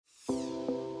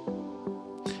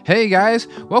Hey guys,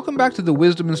 welcome back to the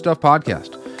Wisdom and Stuff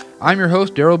podcast. I'm your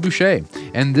host, Daryl Boucher,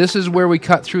 and this is where we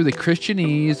cut through the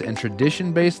Christianese and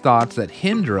tradition-based thoughts that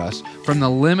hinder us from the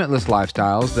limitless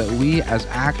lifestyles that we as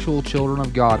actual children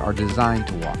of God are designed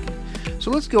to walk in.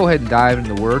 So let's go ahead and dive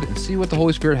into the Word and see what the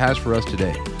Holy Spirit has for us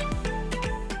today.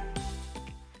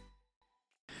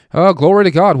 Glory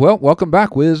to God. Well, welcome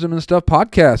back, Wisdom and Stuff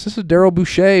podcast. This is Daryl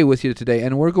Boucher with you today,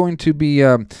 and we're going to be,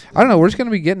 we're just going to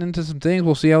be getting into some things.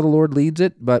 We'll see how the Lord leads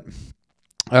it, but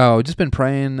I've just been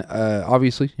praying,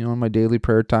 obviously, in my daily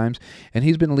prayer times, and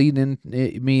He's been leading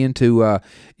me into,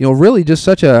 really just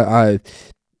such to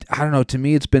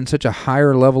me, it's been such a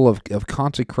higher level of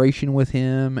consecration with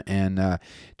Him and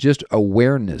just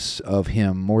awareness of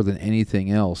Him more than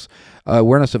anything else.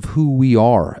 Awareness of who we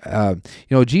are.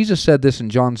 Jesus said this in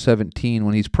John 17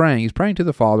 when He's praying to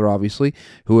the Father, obviously.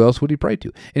 Who else would He pray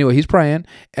to? Anyway, He's praying,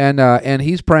 and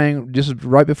He's praying just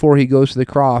right before He goes to the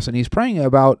cross, and He's praying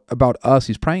about us.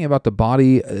 He's praying about the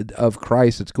body of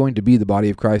Christ. It's going to be the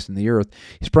body of Christ in the earth.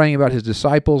 He's praying about His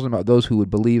disciples and about those who would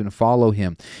believe and follow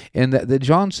Him. And the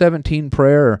John 17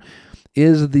 prayer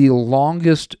is the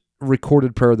longest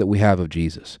recorded prayer that we have of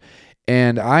Jesus.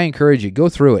 And I encourage you, go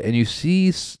through it, and you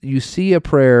see a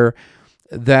prayer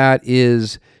that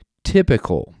is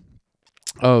typical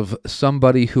of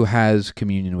somebody who has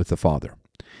communion with the Father.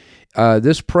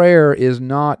 This prayer is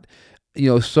not,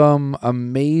 some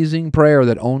amazing prayer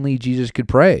that only Jesus could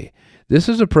pray. This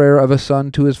is a prayer of a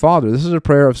son to his Father. This is a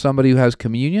prayer of somebody who has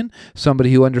communion,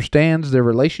 somebody who understands their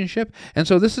relationship, and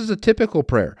so this is a typical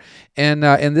prayer. And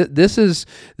this is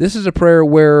a prayer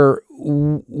where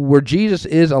Jesus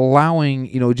is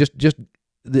allowing just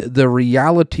the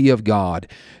reality of God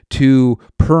to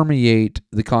permeate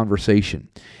the conversation.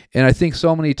 And I think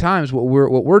so many times what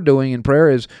we're doing in prayer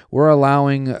is we're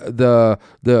allowing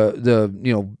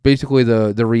basically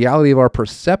the reality of our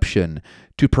perception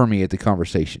to permeate the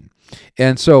conversation.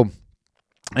 And so,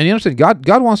 and you understand,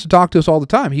 God wants to talk to us all the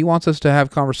time. He wants us to have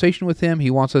conversation with Him. He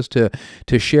wants us to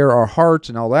share our hearts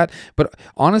and all that. But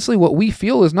honestly, what we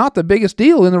feel is not the biggest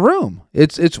deal in the room.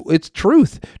 It's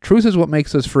truth. Truth is what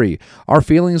makes us free. Our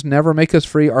feelings never make us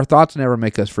free. Our thoughts never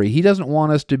make us free. He doesn't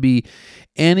want us to be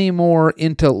any more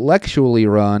intellectually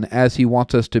run as He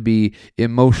wants us to be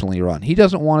emotionally run. He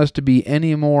doesn't want us to be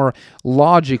any more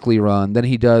logically run than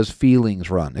He does feelings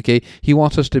run. Okay, He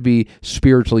wants us to be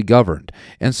spiritually governed,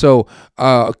 and so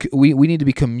we need to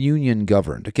be communion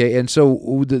governed. Okay, and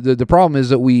so the problem is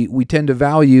that we tend to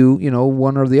value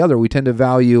one or the other. We tend to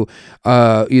value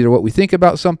either what we think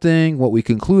about something, what we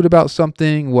conclude about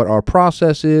something, what our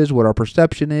process is, what our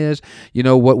perception is,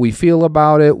 what we feel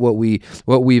about it, what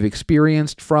we've experienced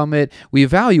from it. We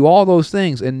value all those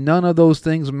things, and none of those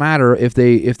things matter if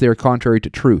they're contrary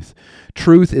to truth.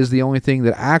 Truth is the only thing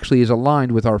that actually is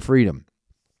aligned with our freedom.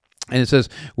 And it says,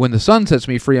 when the Son sets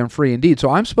me free, I'm free indeed. So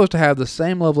I'm supposed to have the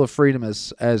same level of freedom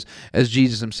as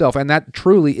Jesus Himself. And that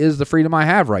truly is the freedom I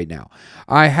have right now.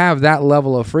 I have that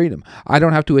level of freedom. I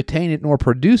don't have to attain it nor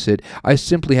produce it. I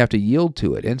simply have to yield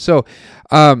to it. And so,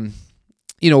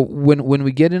 when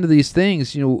we get into these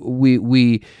things,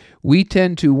 we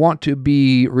tend to want to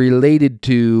be related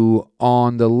to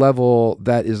on the level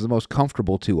that is the most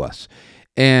comfortable to us.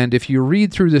 And if you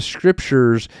read through the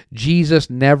scriptures, Jesus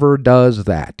never does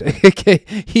that. Okay?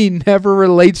 He never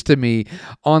relates to me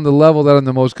on the level that I'm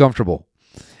the most comfortable.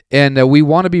 And we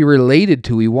want to be related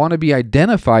to, we want to be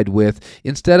identified with.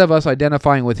 Instead of us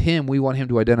identifying with Him, we want Him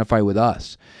to identify with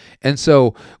us. And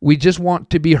so we just want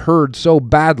to be heard so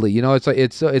badly.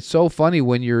 It's so funny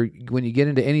when you get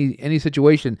into any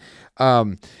situation.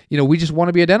 We just want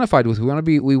to be identified with. We want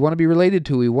to be related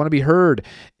to. We want to be heard.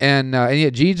 And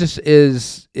yet Jesus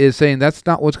is saying that's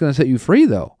not what's going to set you free,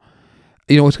 though.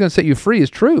 What's going to set you free is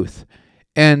truth.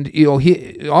 And I've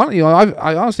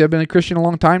been a Christian a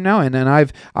long time now, and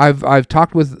I've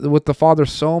talked with the Father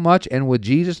so much, and with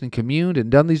Jesus, and communed and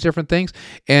done these different things,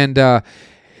 and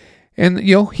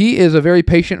He is a very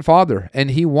patient Father,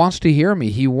 and He wants to hear me.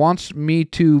 He wants me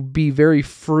to be very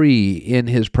free in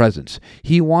His presence.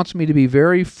 He wants me to be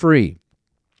very free.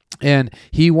 And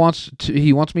he wants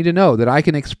me to know that I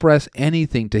can express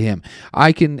anything to Him.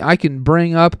 I can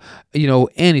bring up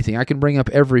anything. I can bring up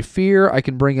every fear. I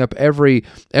can bring up every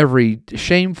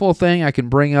shameful thing. I can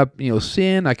bring up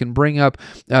sin. I can bring up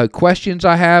questions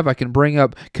I have. I can bring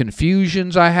up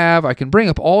confusions I have. I can bring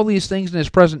up all these things in His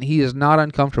presence. He is not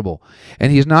uncomfortable,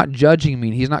 and He's not judging me.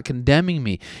 And He's not condemning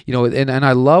me. And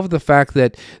I love the fact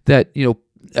that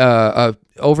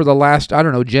over the last, I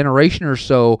don't know, generation or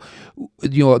so,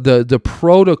 the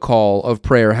protocol of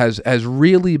prayer has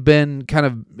really been kind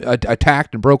of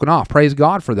attacked and broken off. Praise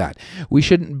God for that. We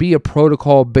shouldn't be a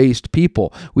protocol-based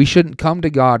people. We shouldn't come to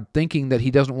God thinking that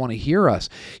He doesn't want to hear us.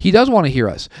 He does want to hear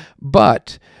us,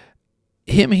 but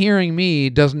Him hearing me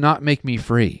does not make me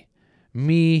free.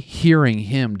 Me hearing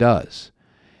Him does.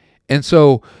 And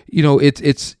so,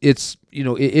 it's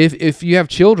if you have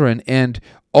children and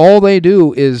all they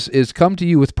do is come to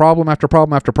you with problem after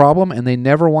problem after problem, and they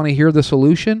never want to hear the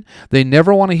solution. They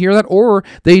never want to hear that, or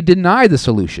they deny the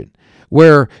solution.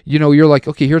 Where you're like,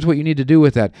 okay, here's what you need to do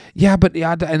with that. Yeah, but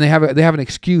and they have an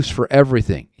excuse for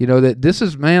everything. That this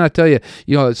is, man, I tell you,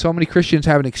 so many Christians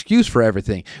have an excuse for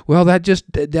everything. Well, that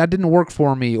didn't work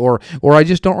for me, or I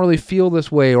just don't really feel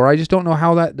this way, or I just don't know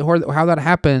how that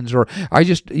happens, or I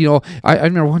just I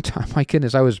remember one time, my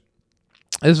goodness,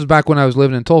 this was back when I was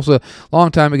living in Tulsa a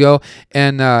long time ago,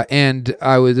 and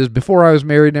this was before I was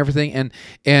married and everything,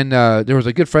 and there was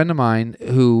a good friend of mine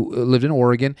who lived in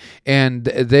Oregon, and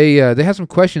they had some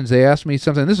questions. They asked me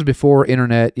something. This is before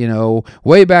internet,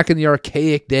 way back in the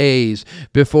archaic days,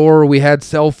 before we had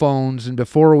cell phones and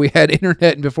before we had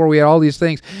internet and before we had all these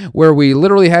things, where we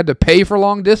literally had to pay for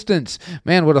long distance.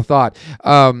 Man, what a thought!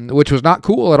 Which was not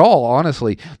cool at all,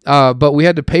 honestly. But we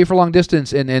had to pay for long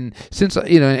distance, and since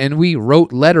and we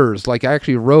wrote letters. Like I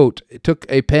actually took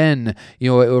a pen,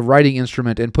 a writing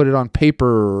instrument, and put it on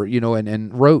paper,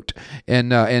 and wrote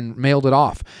and mailed it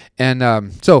off.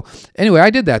 And so anyway, I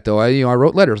did that though. I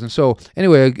wrote letters. And so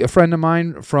anyway, a friend of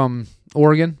mine from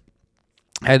Oregon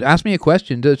had asked me a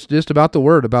question just about the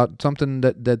Word, about something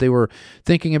that they were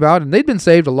thinking about, and they'd been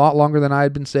saved a lot longer than I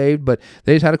had been saved, but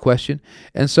they just had a question,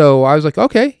 and so I was like,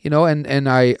 okay, and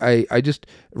I just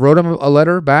wrote them a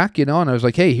letter back, and I was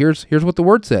like, hey, here's what the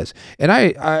Word says, and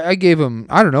I gave them,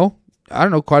 I don't know,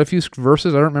 quite a few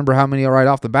verses. I don't remember how many right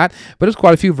off the bat, but it's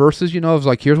quite a few verses, it was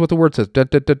like, here's what the Word says, da,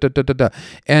 da, da, da, da, da, da.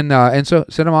 And so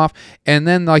sent them off. And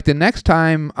then like the next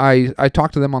time I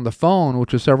talked to them on the phone,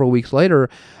 which was several weeks later,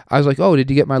 I was like, oh, did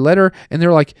you get my letter? And they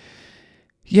were like,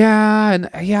 yeah,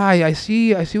 I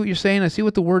see what you're saying. I see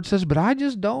what the Word says, but I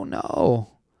just don't know.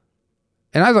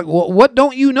 And I was like, well, what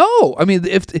don't you know? I mean,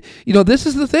 if this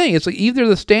is the thing. It's like either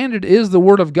the standard is the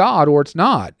Word of God or it's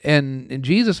not. And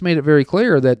Jesus made it very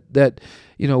clear that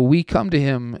we come to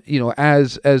Him,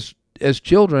 as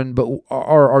children, but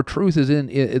our truth is in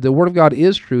the Word of God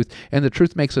is truth, and the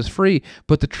truth makes us free.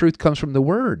 But the truth comes from the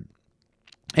Word.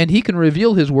 And He can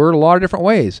reveal His Word a lot of different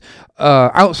ways,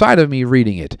 outside of me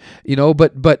reading it,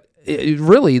 but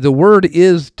really, the Word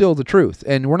is still the truth,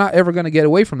 and we're not ever going to get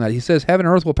away from that. He says heaven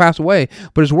and earth will pass away,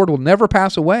 but His Word will never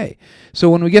pass away. So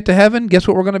when we get to heaven, guess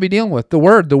what we're going to be dealing with? The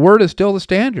Word. The Word is still the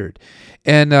standard,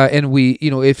 and we,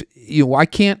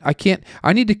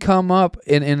 I need to come up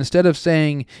and instead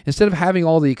of having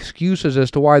all the excuses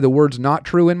as to why the Word's not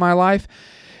true in my life,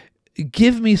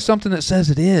 give me something that says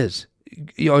it is.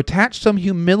 Attach some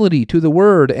humility to the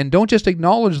Word, and don't just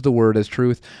acknowledge the Word as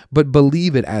truth, but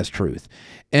believe it as truth.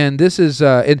 And this is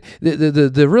and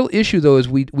the real issue though is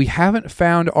we haven't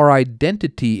found our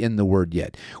identity in the Word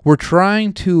yet. We're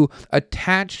trying to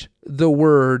attach the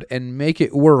Word and make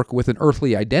it work with an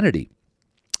earthly identity.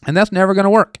 And that's never going to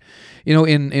work.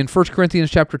 In 1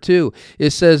 Corinthians chapter 2, it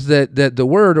says that the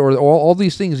Word, or all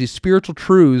these things, these spiritual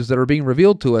truths that are being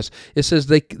revealed to us, it says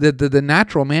that the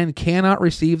natural man cannot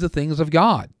receive the things of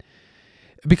God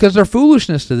because they're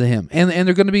foolishness to him, and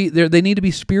they're going to be they need to be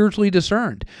spiritually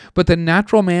discerned. But the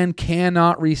natural man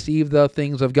cannot receive the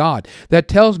things of God. That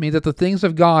tells me that the things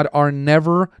of God are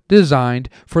never designed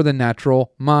for the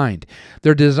natural mind.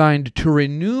 They're designed to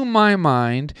renew my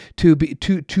mind, to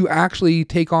actually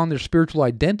take on their spiritual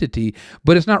identity,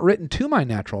 but it's not written to my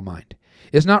natural mind.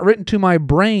 It's not written to my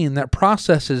brain that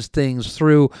processes things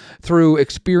through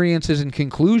experiences and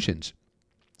conclusions.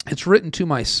 It's written to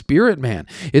my spirit man.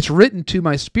 It's written to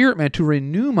my spirit man to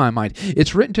renew my mind.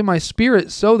 It's written to my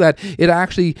spirit so that it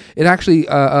actually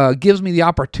gives me the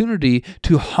opportunity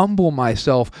to humble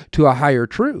myself to a higher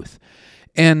truth.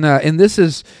 And this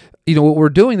is, what we're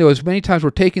doing though is many times we're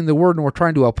taking the Word and we're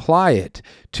trying to apply it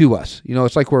to us.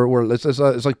 It's like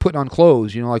it's like putting on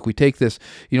clothes. Like we take this.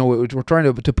 We're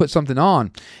trying to put something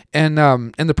on, and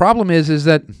the problem is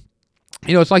that,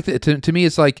 it's like to me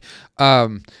it's like.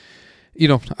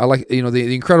 I like,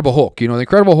 the Incredible Hulk. The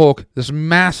Incredible Hulk, this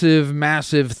massive,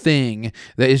 massive thing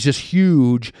that is just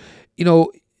huge.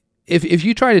 If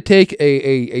you try to take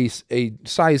a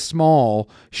size small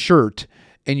shirt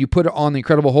and you put it on the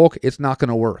Incredible Hulk, it's not going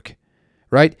to work,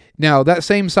 right? Now, that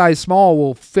same size small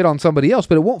will fit on somebody else,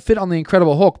 but it won't fit on the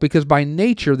Incredible Hulk because by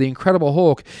nature, the Incredible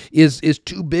Hulk is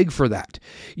too big for that.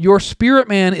 Your spirit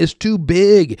man is too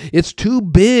big. It's too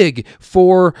big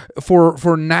for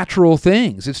natural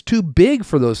things. It's too big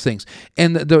for those things.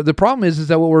 And the problem is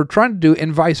that what we're trying to do,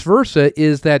 and vice versa,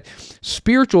 is that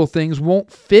spiritual things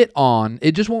won't fit on.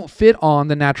 It just won't fit on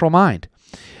the natural mind.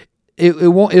 It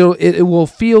will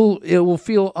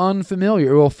feel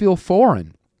unfamiliar. It will feel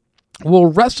foreign.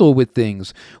 We'll wrestle with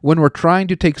things when we're trying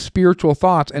to take spiritual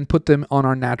thoughts and put them on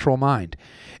our natural mind.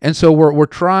 And so we're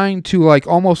trying to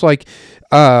almost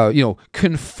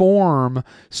conform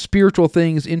spiritual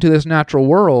things into this natural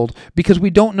world because we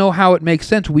don't know how it makes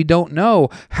sense. We don't know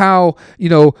how,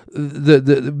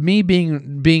 the me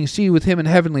being seated with him in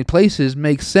heavenly places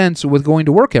makes sense with going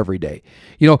to work every day.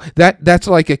 That's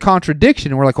like a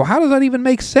contradiction. And we're like, well, how does that even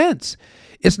make sense?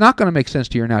 It's not going to make sense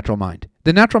to your natural mind.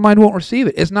 The natural mind won't receive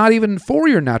it. It's not even for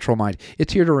your natural mind.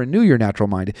 It's here to renew your natural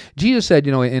mind. Jesus said,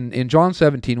 in John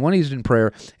 17, when he's in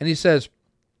prayer, and he says,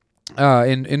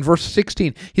 in verse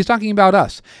 16, he's talking about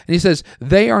us. And he says,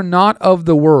 they are not of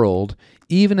the world,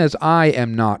 even as I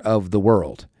am not of the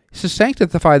world. He says,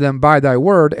 sanctify them by thy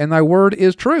word, and thy word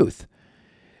is truth.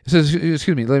 It says,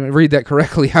 excuse me, let me read that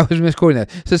correctly. I was misquoting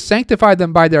that. It says, sanctify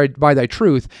them by thy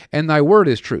truth, and thy word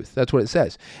is truth. That's what it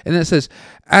says. And then it says,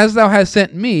 as thou hast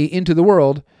sent me into the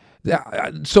world,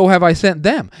 so have I sent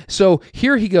them. So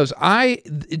here he goes, I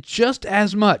just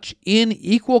as much in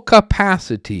equal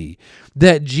capacity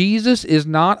that Jesus is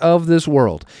not of this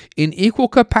world, in equal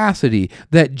capacity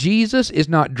that Jesus is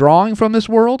not drawing from this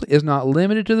world, is not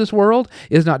limited to this world,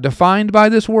 is not defined by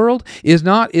this world, is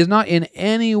not in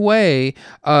any way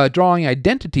drawing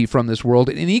identity from this world.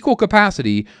 In equal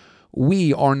capacity,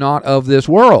 we are not of this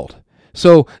world.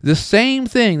 So the same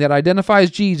thing that identifies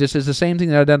Jesus is the same thing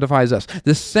that identifies us.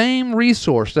 The same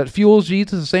resource that fuels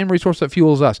Jesus is the same resource that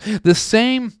fuels us. The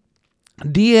same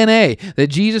DNA that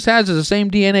Jesus has is the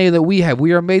same DNA that we have.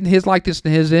 We are made in his likeness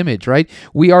and his image, right?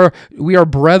 We are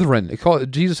brethren.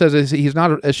 Jesus says he's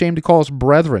not ashamed to call us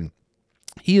brethren.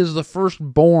 He is the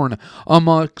firstborn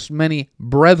amongst many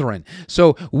brethren.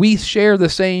 So we share the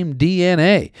same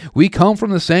DNA. We come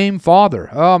from the same Father.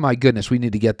 Oh my goodness, we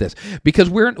need to get this. Because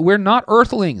we're not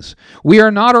earthlings. We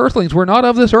are not earthlings. We're not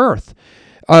of this earth.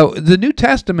 The New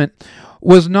Testament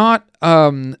was not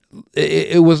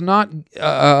it was not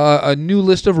a new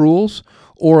list of rules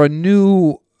or a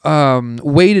new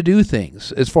way to do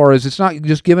things. As far as it's not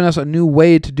just giving us a new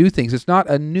way to do things. It's not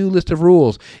a new list of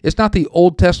rules. It's not the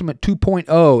Old Testament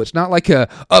 2.0. It's not like a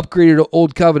upgraded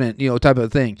Old Covenant, type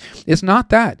of thing. It's not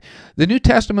that. The New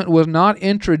Testament was not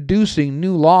introducing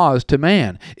new laws to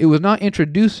man. It was not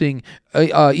introducing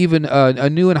even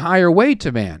a new and higher way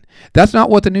to man. That's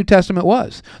not what the New Testament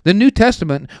was. The New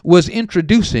Testament was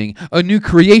introducing a new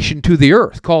creation to the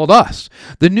earth called us.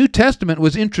 The New Testament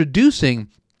was introducing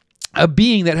a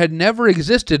being that had never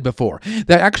existed before,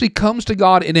 that actually comes to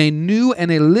God in a new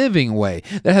and a living way,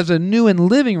 that has a new and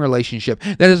living relationship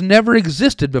that has never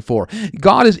existed before.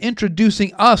 God is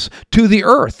introducing us to the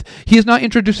earth. He is not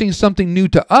introducing something new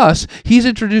to us. He's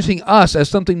introducing us as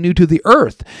something new to the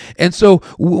earth. And so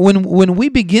when we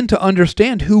begin to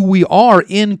understand who we are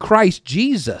in Christ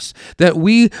Jesus, that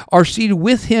we are seated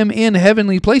with him in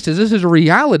heavenly places, this is a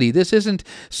reality. This isn't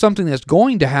something that's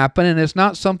going to happen, and it's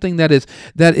not something that is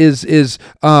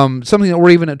something that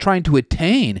we're even trying to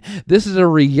attain. This is a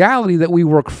reality that we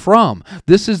work from.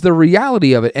 This is the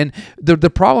reality of it. And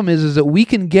the problem is that we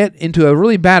can get into a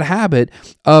really bad habit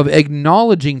of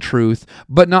acknowledging truth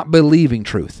but not believing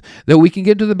truth. That we can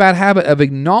get into the bad habit of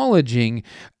acknowledging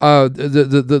what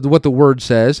the word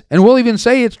says, and we'll even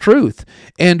say it's truth.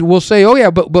 And we'll say, oh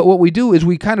yeah, but what we do is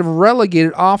we kind of relegate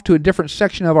it off to a different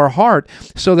section of our heart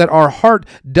so that our heart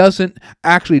doesn't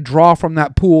actually draw from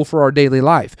that pool for our daily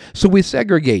life. So we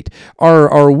segregate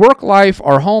our work life,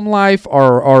 our home life,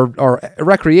 our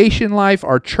recreation life,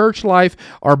 our church life,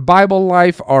 our Bible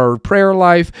life, our prayer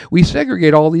life. We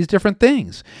segregate all these different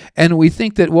things. And we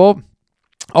think that, well,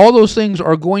 all those things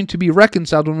are going to be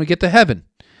reconciled when we get to heaven.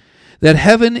 That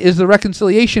heaven is the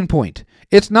reconciliation point.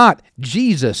 It's not.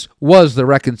 Jesus was the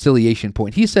reconciliation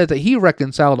point. He said that he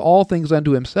reconciled all things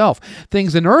unto himself.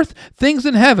 Things in earth, things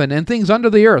in heaven, and things under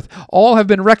the earth. All have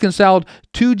been reconciled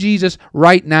to Jesus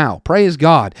right now. Praise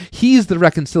God. He's the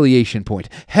reconciliation point.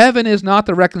 Heaven is not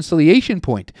the reconciliation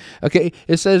point. Okay,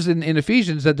 it says in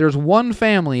Ephesians that there's one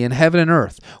family in heaven and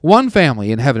earth. One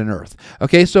family in heaven and earth.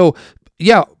 Okay, so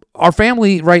yeah, our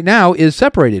family right now is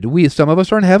separated. Some of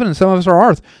us are in heaven and some of us are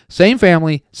on earth. Same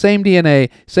family, same DNA,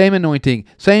 same anointing,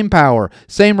 same power,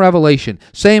 same revelation,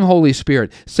 same Holy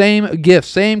Spirit, same gifts,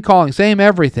 same calling, same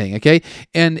everything, okay?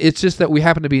 And it's just that we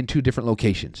happen to be in two different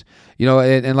locations.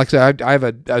 And like I said, I have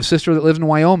a sister that lives in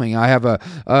Wyoming. I have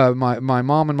my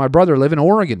mom and my brother live in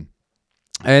Oregon.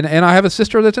 And I have a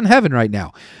sister that's in heaven right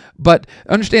now. But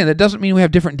understand, that doesn't mean we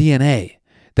have different DNA.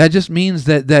 That just means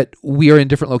that we are in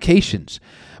different locations.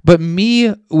 But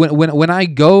when I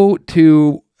go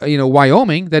to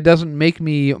Wyoming, that doesn't make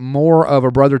me more of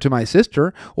a brother to my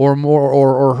sister or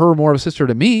her more of a sister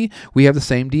to me. We have the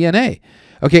same DNA.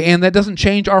 Okay, and that doesn't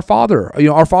change our Father.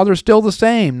 Our Father is still the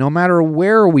same no matter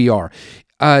where we are.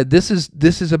 This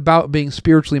is about being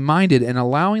spiritually minded and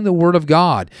allowing the Word of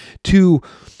God to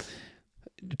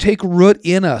take root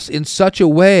in us in such a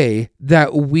way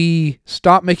that we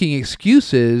stop making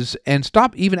excuses and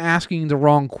stop even asking the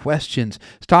wrong questions.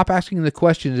 Stop asking the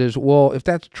questions as, well, if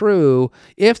that's true,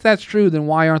 then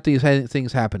why aren't these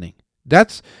things happening?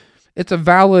 It's a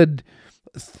valid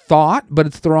thought, but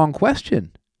it's the wrong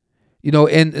question.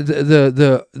 And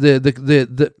that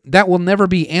will never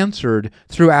be answered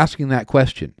through asking that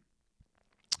question.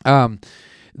 The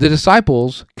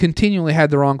disciples continually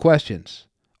had the wrong questions.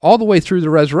 All the way through the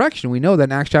resurrection, we know that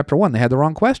in Acts chapter 1, they had the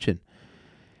wrong question.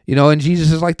 And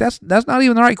Jesus is like, that's not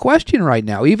even the right question right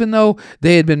now. Even though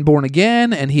they had been born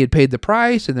again and he had paid the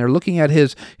price and they're looking at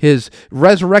his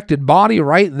resurrected body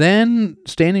right then,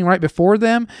 standing right before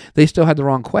them, they still had the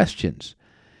wrong questions.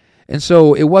 And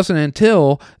so it wasn't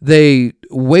until they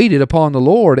waited upon the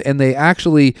Lord and they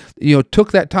actually,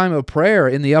 took that time of prayer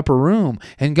in the upper room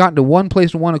and got into one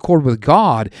place and one accord with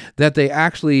God that they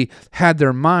actually had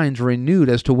their minds renewed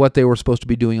as to what they were supposed to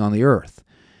be doing on the earth.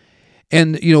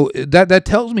 And, that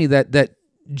tells me that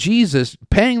Jesus,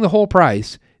 paying the whole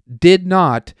price, did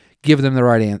not give them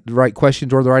the right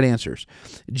questions or the right answers.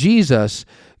 Jesus,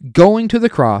 going to the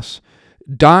cross,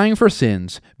 dying for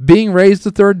sins, being raised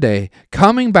the third day,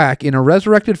 coming back in a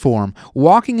resurrected form,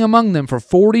 walking among them for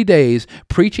 40 days,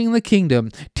 preaching the kingdom,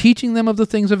 teaching them of the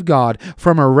things of God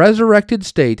from a resurrected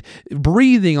state,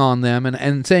 breathing on them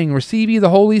and saying, receive ye the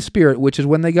Holy Spirit, which is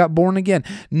when they got born again.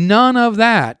 None of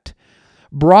that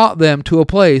brought them to a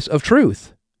place of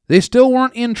truth. They still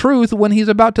weren't in truth when he's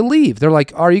about to leave. They're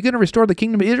like, are you going to restore the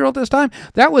kingdom of Israel at this time?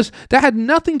 That had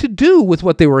nothing to do with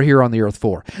what they were here on the earth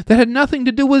for. That had nothing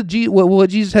to do with what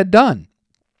Jesus had done.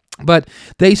 But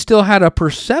they still had a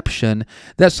perception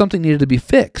that something needed to be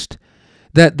fixed.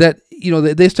 That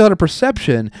they still had a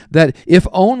perception that if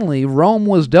only Rome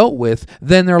was dealt with,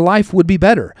 then their life would be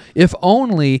better. If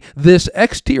only this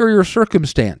exterior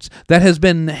circumstance that has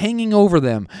been hanging over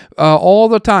them all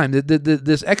the time,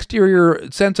 this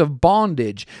exterior sense of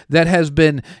bondage that has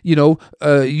been,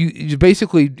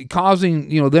 basically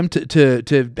causing, them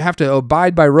to have to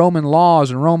abide by Roman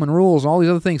laws and Roman rules and all these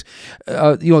other things,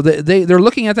 they're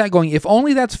looking at that going, if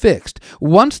only that's fixed.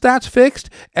 Once that's fixed,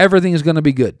 everything is going to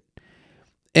be good.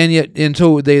 And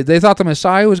so they thought the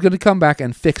Messiah was going to come back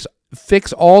and fix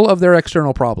all of their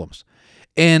external problems.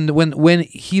 And when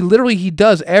he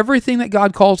does everything that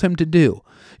God calls him to do,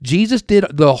 Jesus did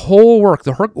the whole work.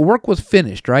 The work was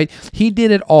finished, right? He did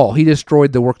it all. He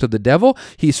destroyed the works of the devil.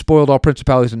 He spoiled all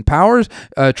principalities and powers,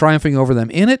 triumphing over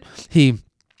them in it. He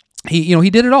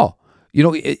did it all.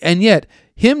 And yet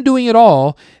him doing it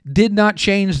all did not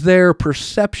change their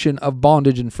perception of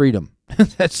bondage and freedom.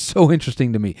 That's so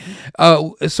interesting to me.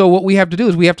 So what we have to do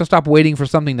is we have to stop waiting for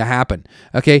something to happen.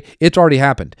 Okay, it's already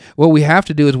happened. What we have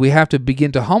to do is we have to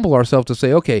begin to humble ourselves to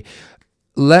say, okay,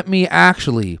 let me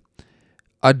actually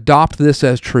adopt this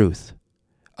as truth.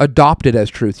 Adopt it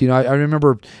as truth. I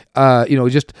remember,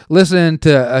 just listening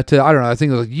to I don't know. I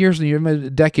think it was like years and years,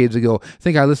 decades ago. I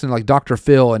think I listened to like Dr.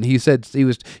 Phil, and he said he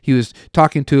was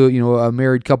talking to a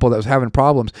married couple that was having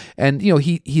problems, and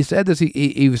he said this.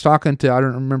 He was talking to, I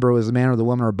don't remember if it was the man or the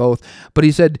woman or both, but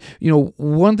he said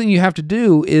one thing you have to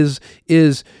do is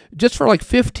just for like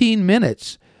 15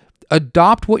 minutes,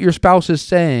 adopt what your spouse is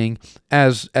saying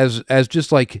as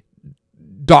just like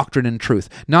doctrine and truth,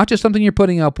 not just something you're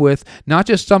putting up with, not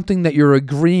just something that you're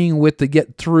agreeing with to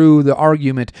get through the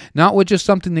argument, not with just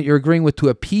something that you're agreeing with to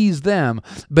appease them,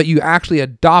 but you actually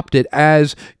adopt it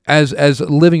as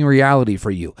living reality for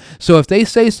you. So if they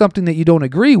say something that you don't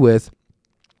agree with,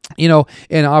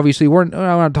 And obviously we're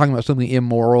not talking about something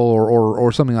immoral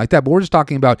or something like that, but we're just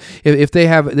talking about if they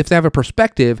have a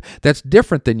perspective that's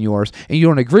different than yours and you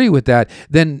don't agree with that,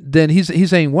 then he's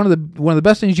saying one of the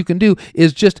best things you can do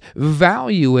is just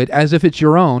value it as if it's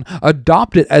your own,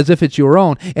 adopt it as if it's your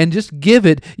own, and just give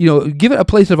it a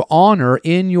place of honor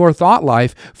in your thought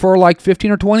life for like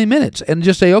 15 or 20 minutes, and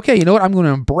just say, okay, you know what, I'm going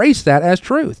to embrace that as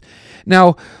truth.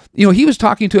 Now, he was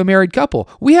talking to a married couple.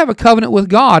 We have a covenant with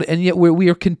God, and yet we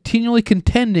are continually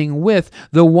contending with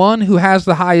the one who has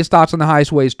the highest thoughts and the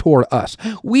highest ways toward us.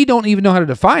 We don't even know how to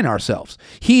define ourselves.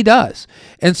 He does.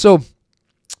 And so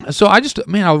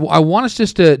I want us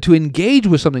just to engage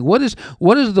with something. What is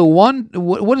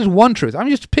one truth? I mean,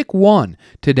 just pick one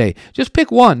today. Just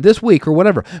pick one this week or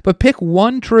whatever, but pick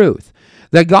one truth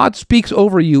that God speaks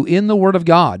over you in the Word of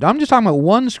God. I'm just talking about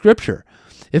one scripture.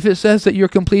 If it says that you're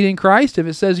complete in Christ, if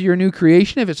it says you're a new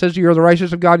creation, if it says you're the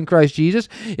righteousness of God in Christ Jesus,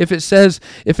 if it says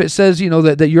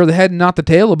that you're the head and not the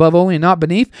tail, above only and not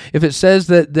beneath, if it says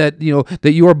that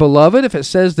you are beloved, if it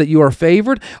says that you are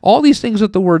favored, all these things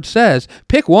that the Word says,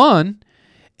 pick one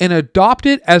and adopt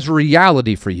it as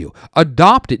reality for you.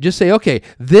 Adopt it. Just say, okay,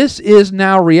 this is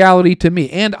now reality to me,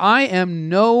 and I am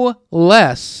no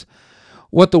less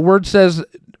what the Word says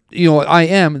I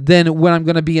am then when I'm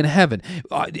going to be in heaven.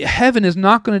 Heaven is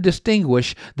not going to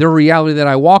distinguish the reality that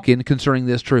I walk in concerning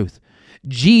this truth.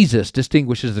 Jesus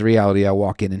distinguishes the reality I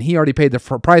walk in, and He already paid the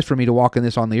price for me to walk in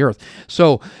this on the earth.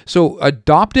 So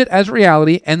adopt it as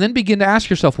reality, and then begin to ask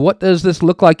yourself, what does this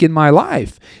look like in my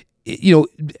life?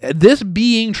 This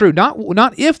being true,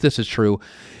 not if this is true,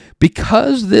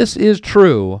 because this is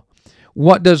true,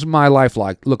 what does my life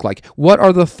look like? What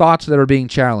are the thoughts that are being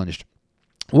challenged?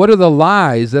 What are the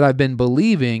lies that I've been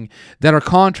believing that are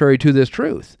contrary to this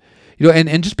truth?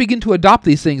 And just begin to adopt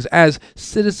these things as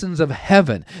citizens of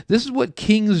heaven. This is what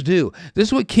kings do. This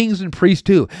is what kings and priests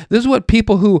do. This is what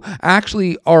people who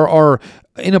actually are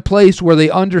in a place where they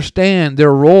understand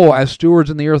their role as stewards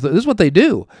in the earth. This is what they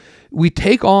do. We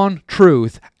take on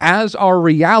truth as our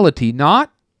reality, not,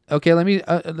 okay, let me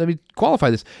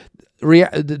qualify this.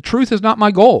 The truth is not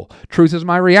my goal. Truth is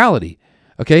my reality.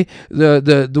 Okay,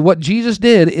 the what Jesus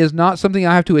did is not something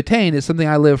I have to attain. It's something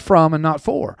I live from and not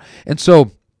for. And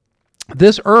so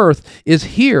this earth is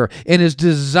here and is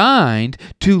designed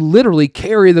to literally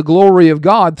carry the glory of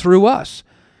God through us.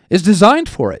 It's designed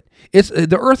for it.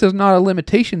 The earth is not a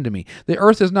limitation to me. The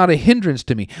earth is not a hindrance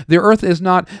to me. The earth is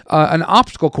not an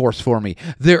obstacle course for me.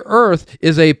 The earth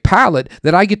is a palette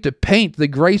that I get to paint the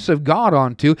grace of God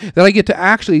onto, that I get to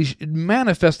actually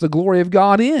manifest the glory of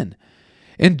God in.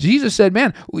 And Jesus said,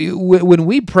 man, when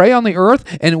we pray on the earth,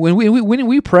 and when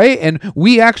we pray, and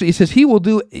we actually, He says He will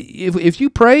do, if you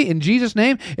pray in Jesus'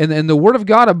 name, and the Word of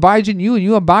God abides in you, and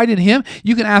you abide in Him,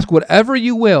 you can ask whatever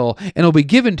you will, and it'll be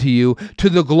given to you to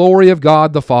the glory of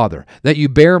God the Father, that you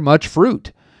bear much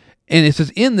fruit. And it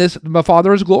says, in this, my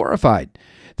Father is glorified.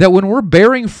 That when we're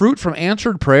bearing fruit from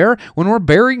answered prayer,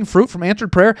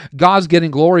 God's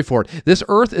getting glory for it. This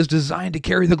earth is designed to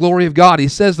carry the glory of God. He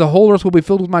says the whole earth will be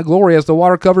filled with my glory as the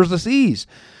water covers the seas.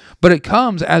 But it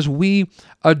comes as we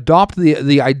adopt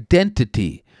the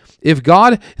identity. If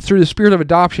God, through the Spirit of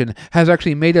adoption, has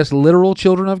actually made us literal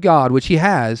children of God, which He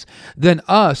has, then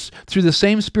us, through the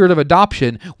same Spirit of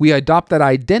adoption, we adopt that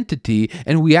identity,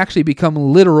 and we actually become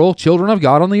literal children of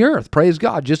God on the earth. Praise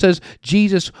God. Just as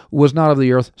Jesus was not of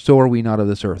the earth, so are we not of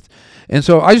this earth. And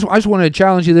so I just wanted to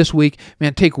challenge you this week,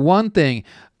 man, take one thing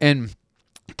and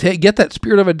get that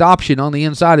spirit of adoption on the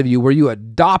inside of you, where you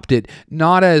adopt it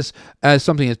not as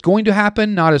something that's going to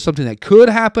happen, not as something that could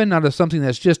happen, not as something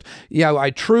that's just,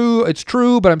 it's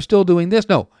true, but I'm still doing this.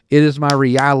 No, it is my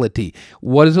reality.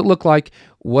 What does it look like?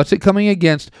 What's it coming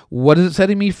against? What is it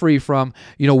setting me free from?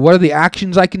 What are the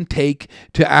actions I can take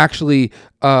to actually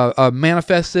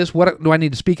manifest this? What do I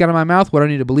need to speak out of my mouth? What do I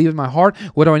need to believe in my heart?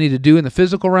 What do I need to do in the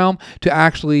physical realm to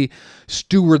actually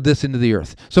steward this into the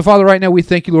earth? So, Father, right now we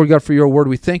thank you, Lord God, for your word.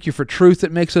 We thank you for truth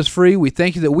that makes us free. We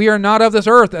thank you that we are not of this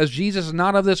earth, as Jesus is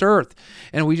not of this earth.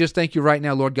 And we just thank you right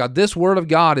now, Lord God. This word of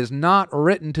God is not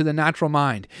written to the natural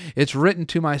mind. It's written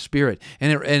to my spirit.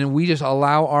 And we just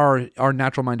allow our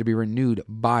natural mind to be renewed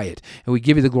by it. And we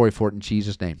give you the glory for it in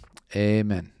Jesus' name.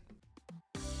 Amen.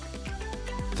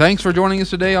 Thanks for joining us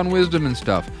today on Wisdom and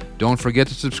Stuff. Don't forget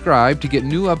to subscribe to get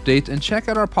new updates, and check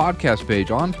out our podcast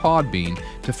page on Podbean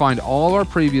to find all our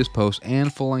previous posts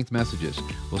and full-length messages.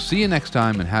 We'll see you next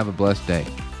time, and have a blessed day.